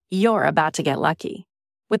You're about to get lucky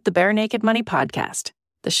with the Bare Naked Money Podcast,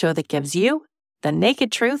 the show that gives you the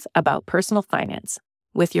naked truth about personal finance,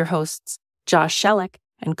 with your hosts, Josh Shellick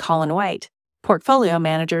and Colin White, portfolio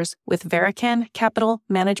managers with Verican Capital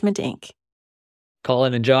Management, Inc.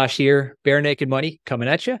 Colin and Josh here, Bare Naked Money, coming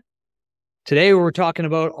at you. Today, we're talking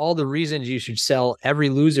about all the reasons you should sell every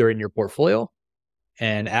loser in your portfolio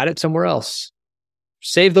and add it somewhere else.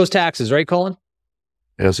 Save those taxes, right, Colin?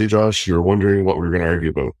 Yeah, see, Josh, you're wondering what we're going to argue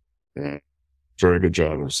about. Very good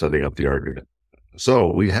job of setting up the argument. So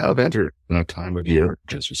we have entered that time of year,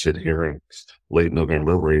 as we sit here in late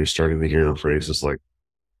November, where you're starting to hear phrases like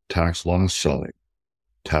tax loss selling,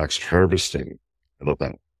 tax harvesting, I love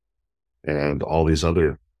that, and all these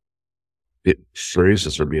other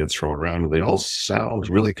phrases are being thrown around, and they all sound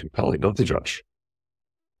really compelling, don't they, Josh?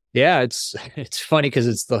 Yeah, it's funny because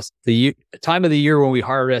it's the time of the year when we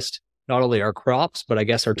harvest not only our crops, but I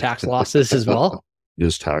guess our tax losses as well.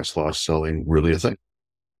 Is tax loss selling really a thing?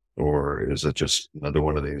 Or is it just another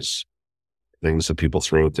one of these things that people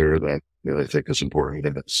throw out there that they think is important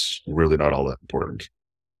and it's really not all that important?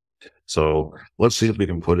 So let's see if we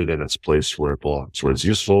can put it in its place where it belongs, where it's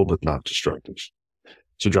useful but not destructive.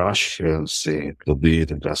 So Josh is the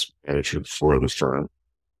lead investment manager for the firm.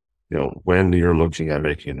 When you're looking at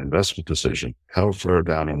making an investment decision, how far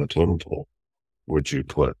down on the totem pole would you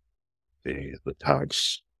put the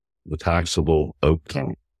taxable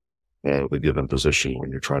outcome of the given position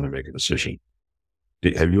when you're trying to make a decision?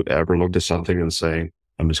 Have you ever looked at something and saying,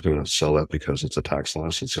 I'm just going to sell it because it's a tax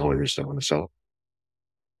loss, it's the only reason I want to sell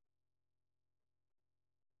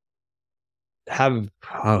it?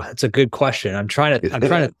 That's a good question. I'm trying to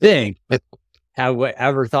think. Have I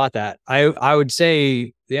ever thought that? I would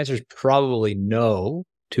say the answer is probably no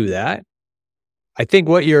to that. I think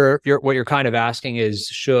what you're kind of asking is,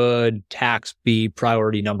 should tax be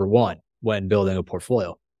priority number one when building a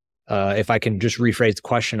portfolio? If I can just rephrase the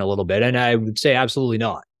question a little bit, and I would say absolutely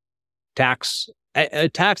not. A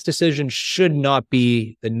tax decision should not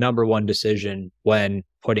be the number one decision when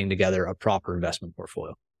putting together a proper investment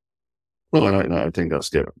portfolio. Well, and I think that's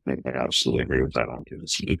good. I absolutely agree with that.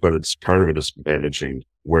 But it's part of it is managing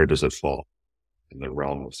where does it fall in the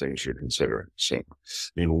realm of things you're considering. So,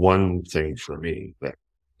 one thing for me that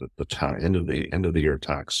the end of the year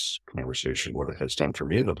tax conversation, what it has done for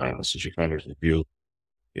me in the past is you kind of review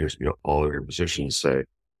all of your positions, say,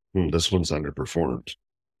 this one's underperformed.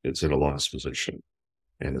 It's in a loss position,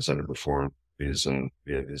 and it's underperformed is the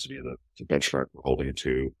benchmark we're holding it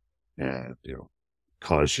to, and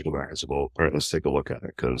cause you to go back and say, well, all right, let's take a look at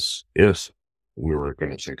it, because if we were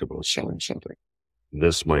going to think about selling something,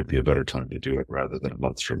 this might be a better time to do it rather than a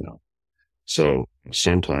month from now. So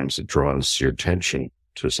sometimes it draws your attention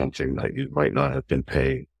to something that you might not have been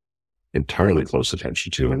paying entirely close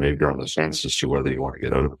attention to, and maybe you're on the fence as to whether you want to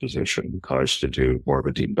get out of a position, cause to do more of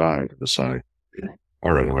a deep dive and decide,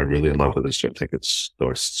 all right, am I really in love with this? I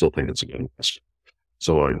still think it's a good investment.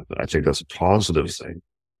 So I think that's a positive thing,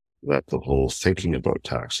 that the whole thinking about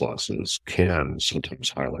tax losses can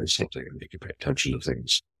sometimes highlight something and make you pay attention to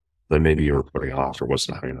things that maybe you were putting off or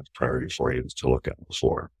wasn't high enough priority for you to look at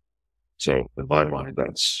before. So in my mind,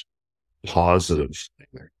 that's positive thing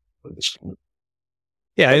there.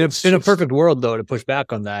 Yeah, in a perfect world, though, to push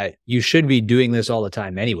back on that, you should be doing this all the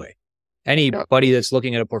time anyway. Anybody that's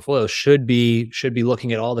looking at a portfolio should be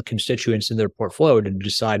looking at all the constituents in their portfolio to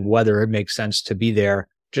decide whether it makes sense to be there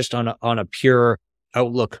just on a pure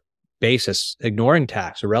outlook basis, ignoring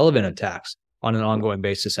tax, irrelevant of tax on an ongoing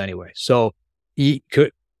basis anyway. So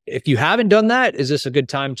if you haven't done that, is this a good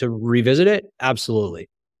time to revisit it? Absolutely.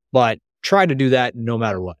 But try to do that no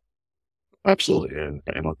matter what. Absolutely. And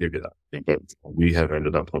I'll give you that. But we have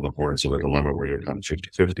ended up on the horns of a dilemma where you're kind of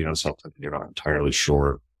 50-50 on something. You're not entirely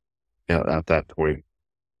sure. At that point,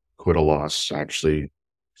 could a loss actually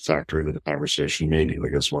factor into the conversation? Maybe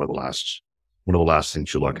it's one of the last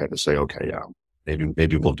things you look at to say, okay, yeah,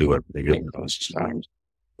 maybe we'll do it. Maybe it'll cost time.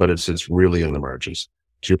 But it's really in the margins.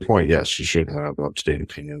 To your point, yes, you should have up-to-date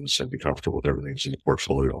opinions and be comfortable with everything that's in the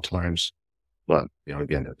portfolio at all times. But,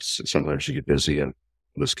 again, sometimes you get busy and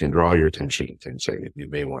this can draw your attention to things that you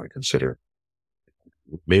may want to consider.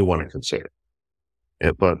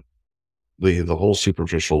 But the whole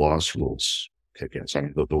superficial loss rules kick in. So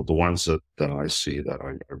the ones that I see that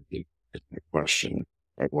I really question,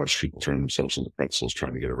 I watch people turn themselves into pretzels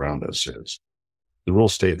trying to get around this, is the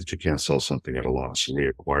rules state that you can't sell something at a loss and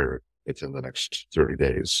reacquire it within the next 30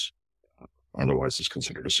 days. Otherwise, it's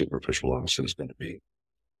considered a superficial loss and it's going to be,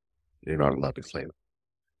 you're not allowed to claim it.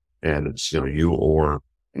 And it's, you or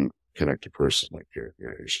connected person like your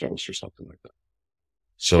spouse or something like that.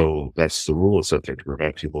 So that's the rule, is that they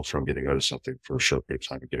prevent people from getting out of something for a short period of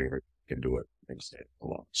time and getting into it and staying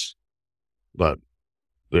loss. But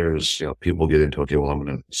there's, people get into, okay, well, I'm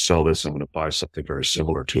going to sell this. I'm going to buy something very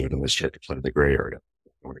similar to it. And they start to play in the gray area.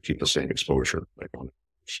 I want to keep the same exposure, like on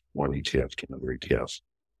one ETF to another ETF,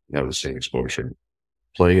 you have the same exposure.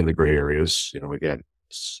 Playing in the gray areas, again,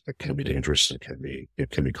 it can be dangerous. It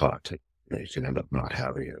can be caught. You can end up not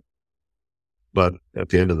having it. But at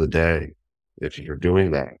the end of the day, if you're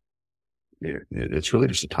doing that, it's really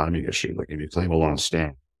just a timing issue. Like if you claim a long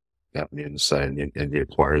stand, that means and you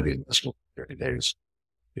acquire the investment in 30 days.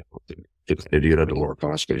 If you get at a lower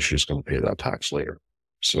cost base, you're just going to pay that tax later.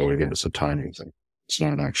 So again, it's a timing thing. It's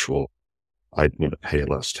not an actual, I'm going to pay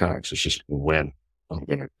less tax. It's just when I'm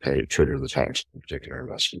going to trigger the tax on a particular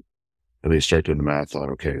investment. And they start doing the math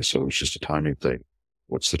on, okay, so it's just a timing thing.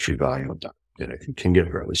 What's the true value of that? And it can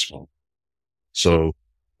get fairly small. So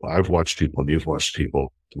I've watched people, and you've watched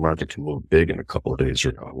people, the market can move big in a couple of days or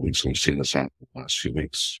a couple of weeks. We've seen this happen in the last few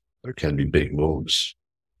weeks. There can be big moves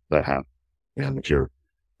that happen. And if you're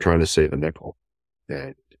trying to save a nickel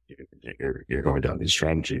and you're going down these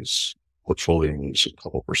strategies, portfolio moves a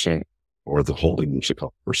couple percent, or the holding moves a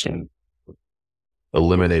couple percent,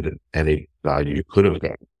 eliminated any value you could have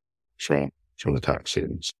gotten from the tax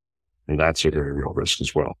savings. And that's a very real risk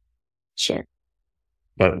as well. So,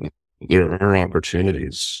 but there are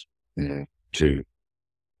opportunities from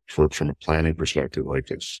a planning perspective, like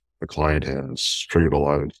if a client has triggered a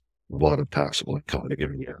lot of taxable income in a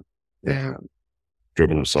given year and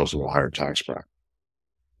driven themselves to a higher tax bracket,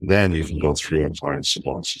 then you can go through and find some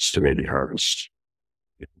losses to maybe harvest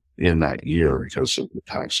in that year because of the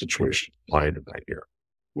tax situation applied in that year.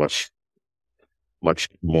 Much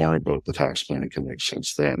more about the tax planning can make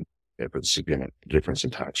sense then if it's a difference in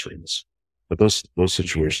tax rates. But those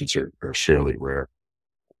situations are fairly rare.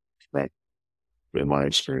 Right. In my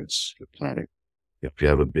experience with planning, if you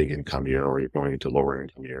have a big income year or you're going into lower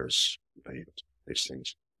income years, you have to these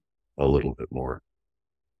things a little bit more.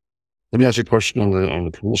 Let me ask you a question on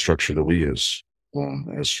the pool structure that we use. Well,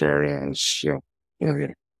 as far as,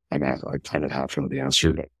 I kind of have some of the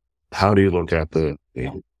answer, but how do you look at the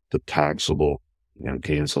taxable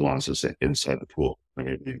gains and losses inside the pool? I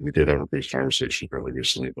mean, we did have a brief conversation fairly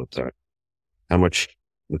recently about that. How much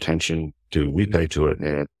attention do we pay to it?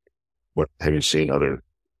 And what have you seen other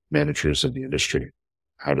managers in the industry?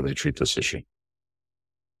 How do they treat this issue?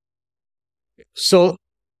 So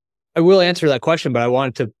I will answer that question, but I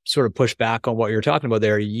wanted to sort of push back on what you're talking about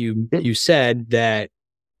there. You said that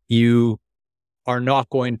you are not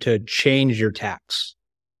going to change your tax,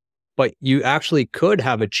 but you actually could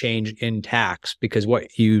have a change in tax because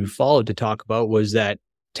what you followed to talk about was that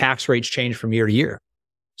tax rates change from year to year.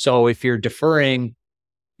 So if you're deferring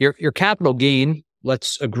your capital gain,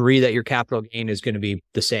 let's agree that your capital gain is going to be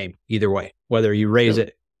the same either way, whether you raise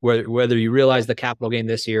it, whether you realize the capital gain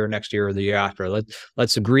this year or next year or the year after.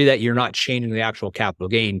 Let's agree that you're not changing the actual capital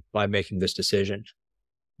gain by making this decision,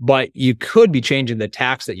 but you could be changing the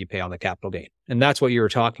tax that you pay on the capital gain. And that's what you were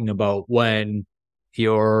talking about when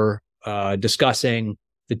you're discussing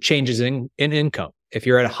the changes in income. If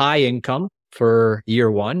you're at a high income for year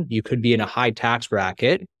one, you could be in a high tax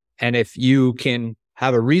bracket. And if you can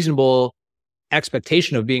have a reasonable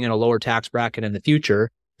expectation of being in a lower tax bracket in the future,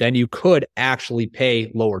 then you could actually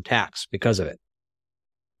pay lower tax because of it.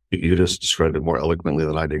 You just described it more eloquently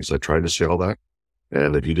than I did, because I tried to say all that.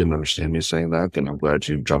 And if you didn't understand me saying that, then I'm glad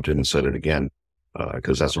you jumped in and said it again,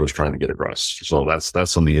 because that's what I was trying to get across. So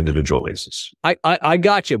that's on the individual basis. I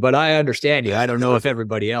got you, but I understand you. I don't know if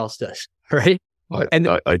everybody else does, right?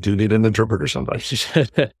 I do need an interpreter sometimes.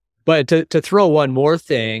 But to throw one more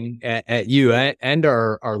thing at you and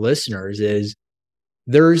our listeners is,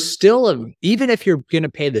 there's still even if you're going to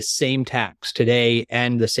pay the same tax today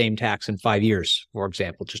and the same tax in 5 years, for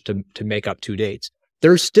example, just to make up 2 dates,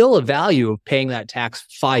 there's still a value of paying that tax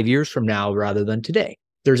 5 years from now rather than today.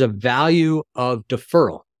 There's a value of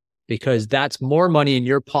deferral because that's more money in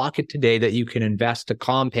your pocket today that you can invest to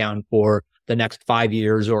compound for the next 5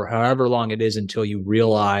 years or however long it is until you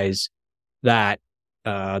realize that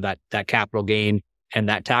capital gain and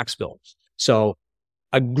that tax bill. So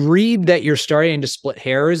agreed that you're starting to split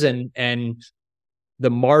hairs and the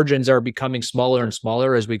margins are becoming smaller and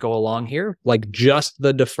smaller as we go along here. Like just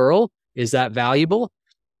the deferral, is that valuable?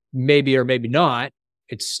 Maybe or maybe not.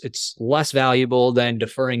 It's less valuable than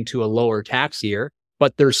deferring to a lower tax year,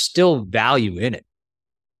 but there's still value in it.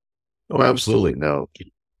 Oh, absolutely. No,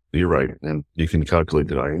 you're right. And you can calculate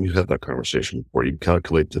that. And you had that conversation where you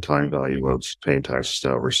calculate the time value of paying taxes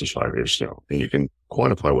now versus 5 years now, and you can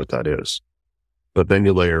quantify what that is. But then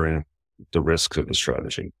you layer in the risks of the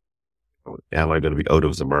strategy. Am I going to be out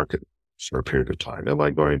of the market for a period of time? Am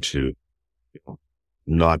I going to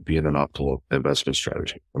not be in an optimal investment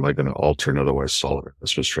strategy? Am I going to alter an otherwise solid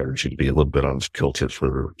investment strategy to be a little bit on tilted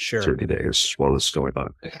for 30 days while this is going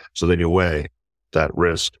on? So then you weigh that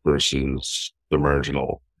risk versus the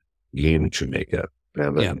marginal gain that you may get.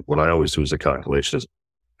 And then what I always do is a calculation is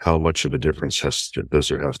how much of a difference does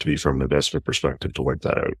there have to be from an investment perspective to work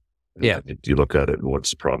that out? And you look at it and what's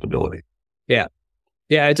the probability? Yeah.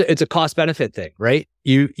 It's a cost benefit thing, right?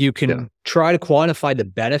 You can try to quantify the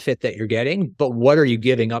benefit that you're getting, but what are you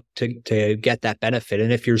giving up to get that benefit?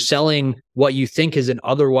 And if you're selling what you think is an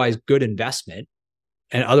otherwise good investment,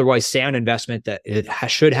 an otherwise sound investment that it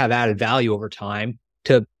should have added value over time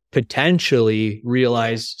to potentially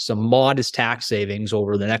realize some modest tax savings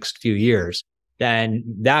over the next few years, then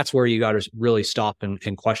that's where you got to really stop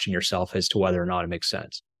and question yourself as to whether or not it makes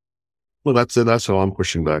sense. Well, that's how I'm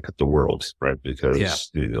pushing back at the world, right?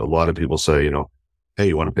 Because a lot of people say, hey,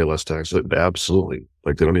 you want to pay less tax? Absolutely.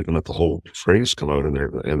 Like they don't even let the whole phrase come out in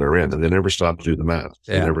their end, and they never stop to do the math.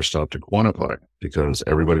 They never stop to quantify, because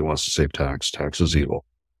everybody wants to save tax. Tax is evil,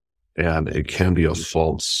 and it can be a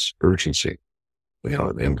false urgency.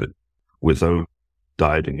 And without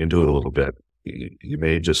diving into it a little bit, you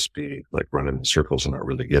may just be like running in circles and not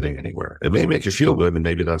really getting anywhere. It may make you feel good, and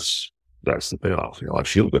maybe that's the payoff. I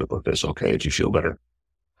feel good about this. Okay, do you feel better?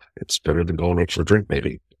 It's better than going out for a drink,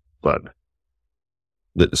 maybe. But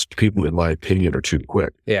people, in my opinion, are too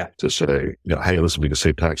quick to say, hey, listen, we can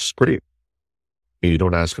save taxes pretty. And you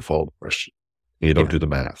don't ask a follow-up question. And you don't do the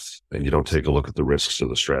math. And you don't take a look at the risks of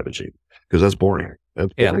the strategy. Because that's boring.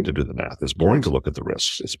 It's boring to do the math. It's boring to look at the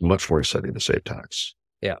risks. It's much more exciting to save tax.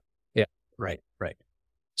 Yeah. Right.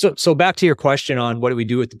 So back to your question on what do we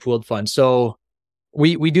do with the pooled fund? So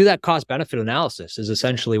we do that cost benefit analysis is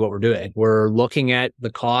essentially what we're doing. We're looking at the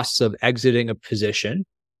costs of exiting a position.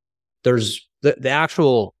 There's the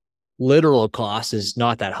actual literal cost is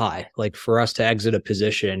not that high. Like for us to exit a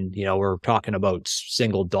position, we're talking about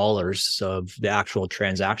single dollars of the actual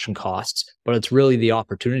transaction costs, but it's really the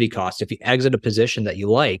opportunity cost. If you exit a position that you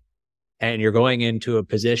like and you're going into a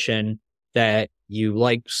position that you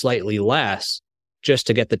like slightly less just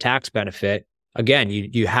to get the tax benefit, again,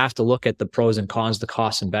 you have to look at the pros and cons, the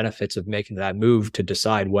costs and benefits of making that move to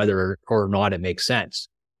decide whether or not it makes sense.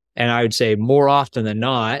 And I would say more often than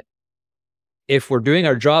not, if we're doing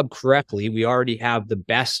our job correctly, we already have the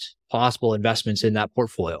best possible investments in that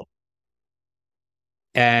portfolio.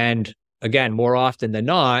 And again, more often than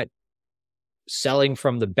not, selling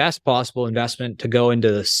from the best possible investment to go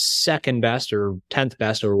into the second best or 10th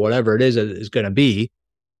best or whatever it is going to be,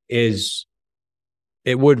 it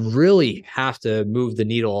would really have to move the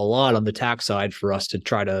needle a lot on the tax side for us to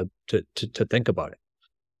try to think about it.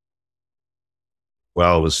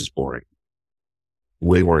 Well, this is boring.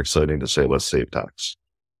 Way more exciting to say, let's save tax.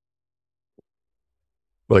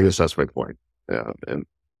 But I guess that's my point. Yeah. And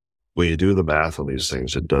when you do the math on these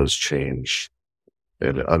things, it does change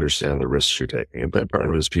and understand the risks you're taking. And part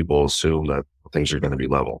of it is people assume that things are going to be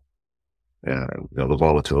level. And the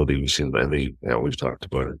volatility we've seen, we've talked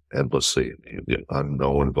about it endlessly. The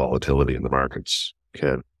unknown volatility in the markets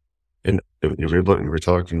and if we're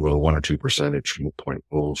talking about a 1 or 2 percentage point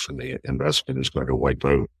moves in the investment is going to wipe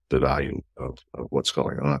out the value of what's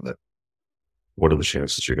going on. What are the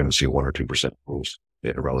chances you're going to see 1 or 2% moves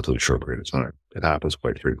in a relatively short period of time? It happens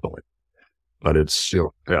quite frequently. But it's,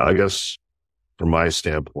 I guess from my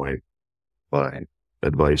standpoint, my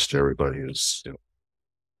advice to everybody is,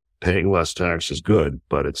 paying less tax is good,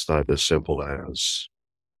 but it's not as simple as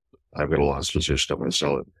I've got a loss position, I'm going to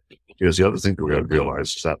sell it. Because the other thing that we got to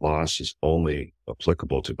realize is that loss is only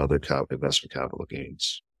applicable to other investment capital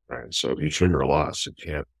gains, right? So if you trigger a loss, it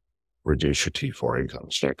can't reduce your T4 income.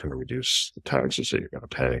 It's not going to reduce the taxes that you're going to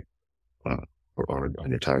pay on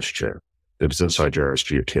your tax share. If it's inside your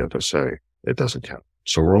RSP or TFSA, it doesn't count.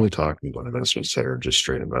 So we're only talking about investments that are just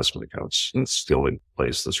straight investment accounts. And it's the only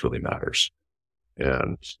place this really matters.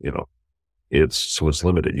 And, it's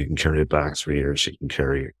limited. You can carry it back 3 years. You can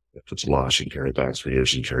carry, if it's a loss, you can carry it back 3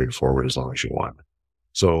 years. You can carry it forward as long as you want.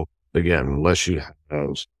 So again, unless you have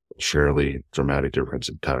a fairly dramatic difference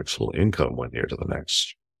in taxable income 1 year to the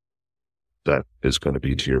next, that is going to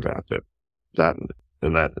be to your benefit. That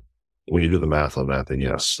when you do the math on that, then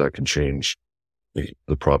yes, that can change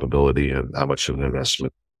the probability and how much of an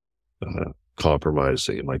investment compromise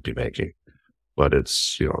that you might be making. But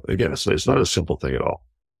it's, again, it's not a simple thing at all.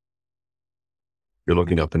 You're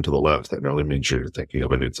looking up and to the left. That really means you're thinking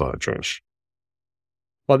of a new thought, Josh.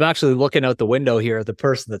 Well, I'm actually looking out the window here at the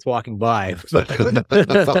person that's walking by.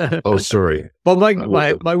 Oh, sorry. Well,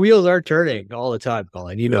 my wheels are turning all the time,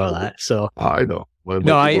 Colin. You know that. So I know.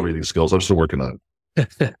 My reading skills, I'm still working on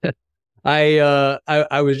it.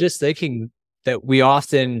 I was just thinking that we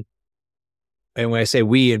often, and when I say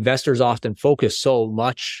we, investors often focus so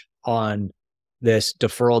much on this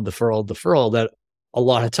deferral that a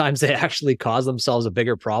lot of times they actually cause themselves a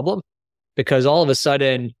bigger problem, because all of a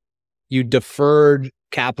sudden you deferred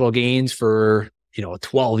capital gains for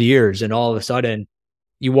 12 years, and all of a sudden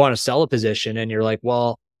you want to sell a position and you're like,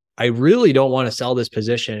 well, I really don't want to sell this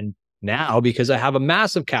position now because I have a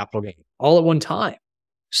massive capital gain all at one time.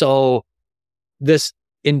 So this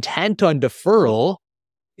intent on deferral,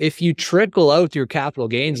 if you trickle out your capital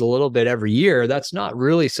gains a little bit every year, that's not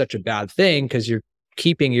really such a bad thing, because you're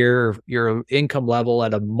keeping your income level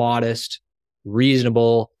at a modest,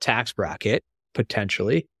 reasonable tax bracket,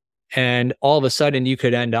 potentially. And all of a sudden you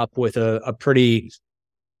could end up with a pretty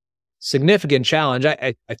significant challenge.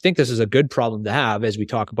 I think this is a good problem to have, as we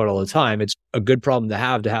talk about all the time. It's a good problem to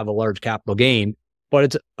have a large capital gain,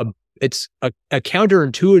 but it's a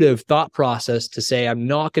counterintuitive thought process to say, I'm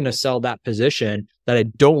not going to sell that position that I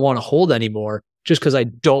don't want to hold anymore just because I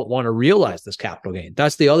don't want to realize this capital gain.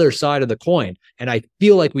 That's the other side of the coin. And I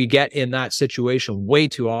feel like we get in that situation way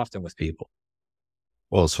too often with people.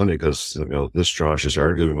 Well, it's funny because this Josh is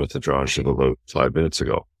arguing with the Josh of about 5 minutes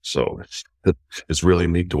ago. So it's really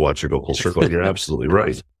neat to watch it go full circle. You're absolutely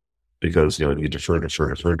right. Because you defer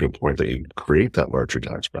to a point that you create that larger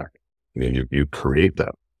tax bracket. You create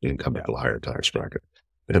that income at a higher tax bracket.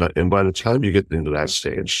 And by the time you get into that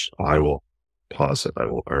stage, I will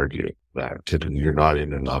argue that you're not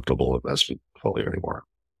in an optimal investment portfolio anymore.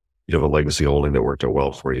 You have a legacy holding that worked out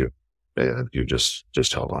well for you, and you just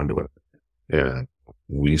held on to it. And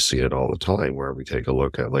we see it all the time where we take a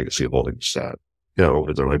look at legacy holdings that,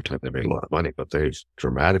 over their lifetime, they made a lot of money, but they've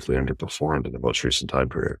dramatically underperformed in the most recent time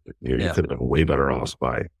period. You could have been way better off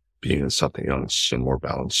by being in something else and more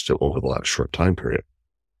balanced over the last short time period.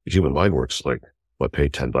 The human mind works like, what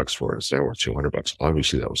paid $10 for it? It's now worth $200.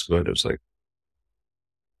 Obviously that was good. It was like,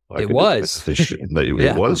 it was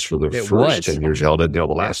for the first 10 years you held it. The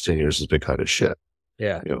last 10 years has been kind of shit.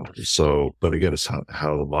 Yeah. So, but again, it's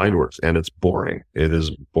how the mind works, and it's boring. It is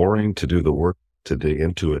boring to do the work, to dig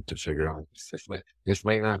into it, to figure out this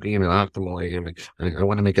might not be an optimal. I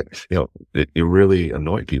want to make it, it really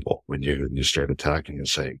annoy people when you start attacking and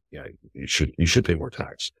saying, yeah, you should pay more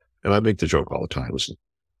tax. And I make the joke all the time. Listen,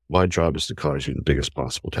 my job is to cause you the biggest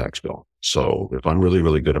possible tax bill. So if I'm really,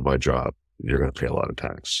 really good at my job, you're going to pay a lot of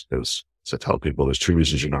tax. Because I tell people there's 2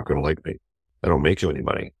 reasons you're not going to like me. I don't make you any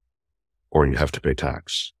money, or you have to pay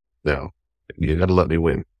tax. Now, you got to let me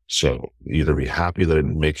win. So either be happy that I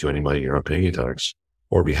didn't make you any money, you're not paying any tax,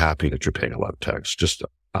 or be happy that you're paying a lot of tax. Just,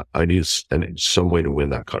 I need some way to win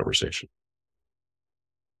that conversation.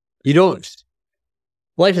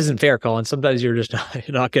 Life isn't fair, Colin. Sometimes you're just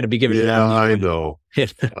not going to be given. Yeah, I know.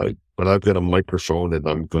 But I've got a microphone and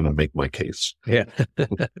I'm going to make my case. Yeah.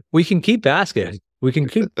 We can keep asking. We can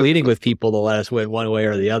keep pleading with people to let us win one way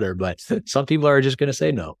or the other, but some people are just going to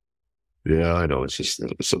say no. Yeah, I know. It's just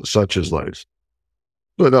such is life.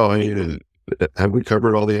 But no, have we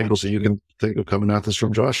covered all the angles that you can think of coming at this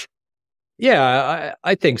from, Josh? Yeah,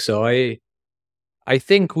 I think so. I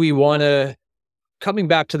think we want to, coming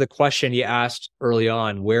back to the question you asked early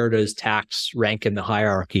on, where does tax rank in the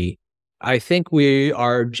hierarchy? I think we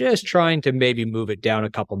are just trying to maybe move it down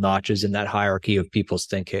a couple notches in that hierarchy of people's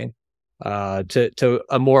thinking, to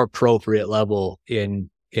a more appropriate level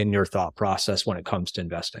in your thought process when it comes to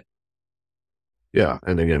investing. Yeah.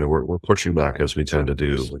 And again, we're pushing back, as we tend to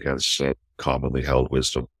do, against commonly held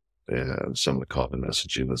wisdom and some of the common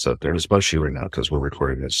messaging that's out there, and especially right now, because we're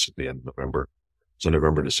recording this at the end of November. So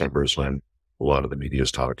November, December is when a lot of the media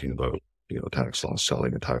is talking about, tax loss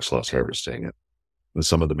selling and tax loss harvesting. And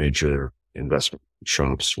some of the major investment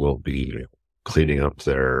shops will be cleaning up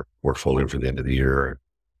their portfolio for the end of the year.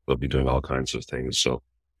 They'll be doing all kinds of things. So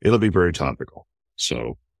it'll be very topical.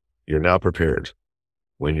 So you're now prepared.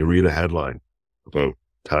 When you read a headline about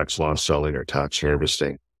tax loss selling or tax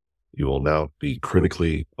harvesting, you will now be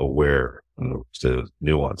critically aware of the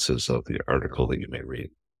nuances of the article that you may read.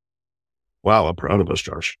 Wow, I'm proud of us,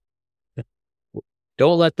 Josh.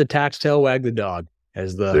 Don't let the tax tail wag the dog,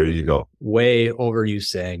 as the there you go way overused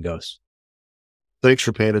saying goes. Thanks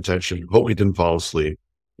for paying attention. Hope you didn't fall asleep.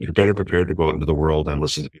 You're better prepared to go out into the world and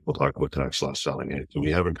listen to people talk about tax loss selling. And if we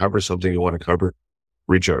haven't covered something you want to cover,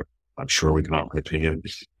 reach out. I'm sure we can offer an opinion.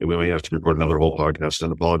 We may have to record another whole podcast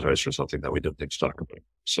and apologize for something that we didn't think to talk about.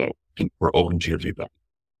 So we're open to your feedback.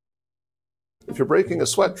 If you're breaking a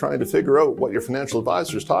sweat trying to figure out what your financial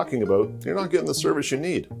advisor is talking about, you're not getting the service you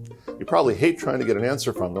need. You probably hate trying to get an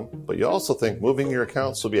answer from them, but you also think moving your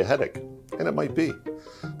accounts will be a headache. and it might be.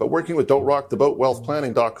 But working with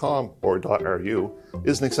don'trocktheboatwealthplanning.com or .ru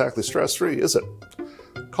isn't exactly stress-free, is it?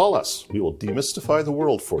 Call us. We will demystify the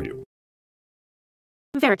world for you.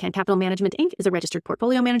 Verican Capital Management Inc. is a registered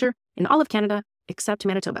portfolio manager in all of Canada except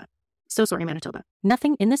Manitoba. So sorry, Manitoba.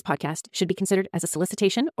 Nothing in this podcast should be considered as a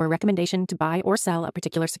solicitation or recommendation to buy or sell a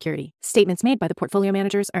particular security. Statements made by the portfolio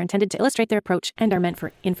managers are intended to illustrate their approach and are meant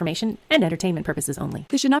for information and entertainment purposes only.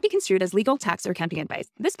 This should not be construed as legal, tax, or accounting advice.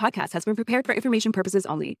 This podcast has been prepared for information purposes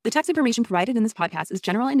only. The tax information provided in this podcast is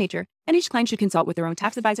general in nature, and each client should consult with their own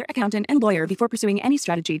tax advisor, accountant, and lawyer before pursuing any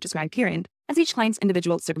strategy described herein, as each client's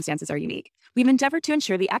individual circumstances are unique. We've endeavored to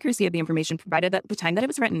ensure the accuracy of the information provided at the time that it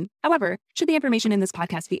was written. However, should the information in this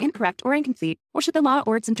podcast be incorrect or incomplete, or should the law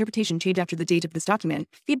or its interpretation change after the date of this document,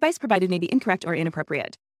 the advice provided may be incorrect or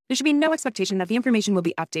inappropriate. There should be no expectation that the information will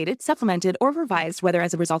be updated, supplemented, or revised, whether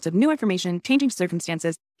as a result of new information, changing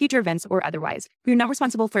circumstances, future events, or otherwise. We are not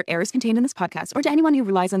responsible for errors contained in this podcast or to anyone who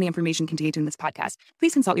relies on the information contained in this podcast.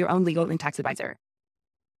 Please consult your own legal and tax advisor.